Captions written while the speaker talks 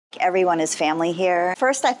Everyone is family here.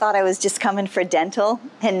 First, I thought I was just coming for dental,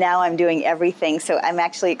 and now I'm doing everything, so I'm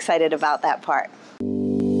actually excited about that part.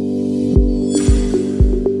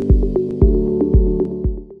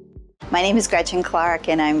 My name is Gretchen Clark,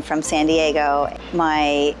 and I'm from San Diego.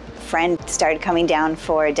 My friend started coming down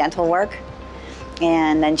for dental work,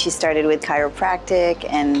 and then she started with chiropractic,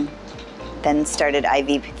 and then started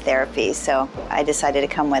IV therapy, so I decided to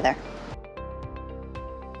come with her.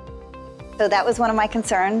 So that was one of my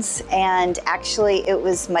concerns, and actually it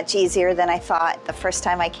was much easier than I thought. The first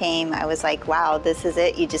time I came, I was like, wow, this is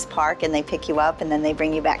it. You just park and they pick you up and then they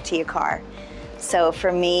bring you back to your car. So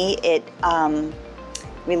for me, it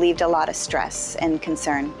relieved a lot of stress and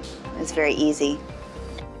concern. It was very easy.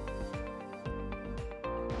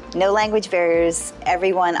 No language barriers.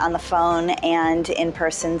 Everyone on the phone and in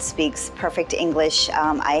person speaks perfect English.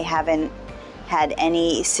 I haven't had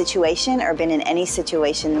any situation or been in any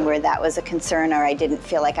situation where that was a concern or I didn't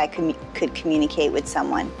feel like I could communicate with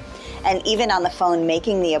someone. And even on the phone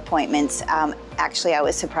making the appointments, actually I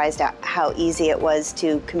was surprised at how easy it was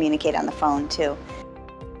to communicate on the phone too.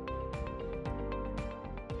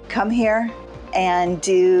 Come here and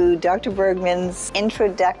do Dr. Bergman's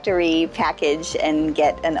introductory package and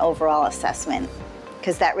get an overall assessment,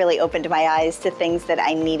 because that really opened my eyes to things that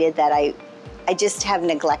I needed that I just have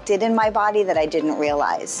neglected in my body that I didn't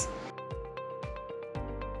realize.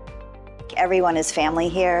 Everyone is family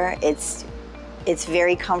here. It's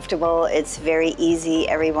very comfortable, it's very easy.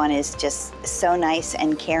 Everyone is just so nice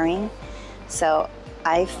and caring. So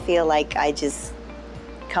I feel like I just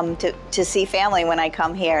come to see family when I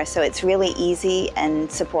come here. So it's really easy and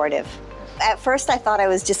supportive. At first I thought I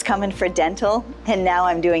was just coming for dental, and now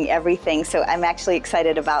I'm doing everything. So I'm actually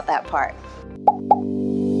excited about that part.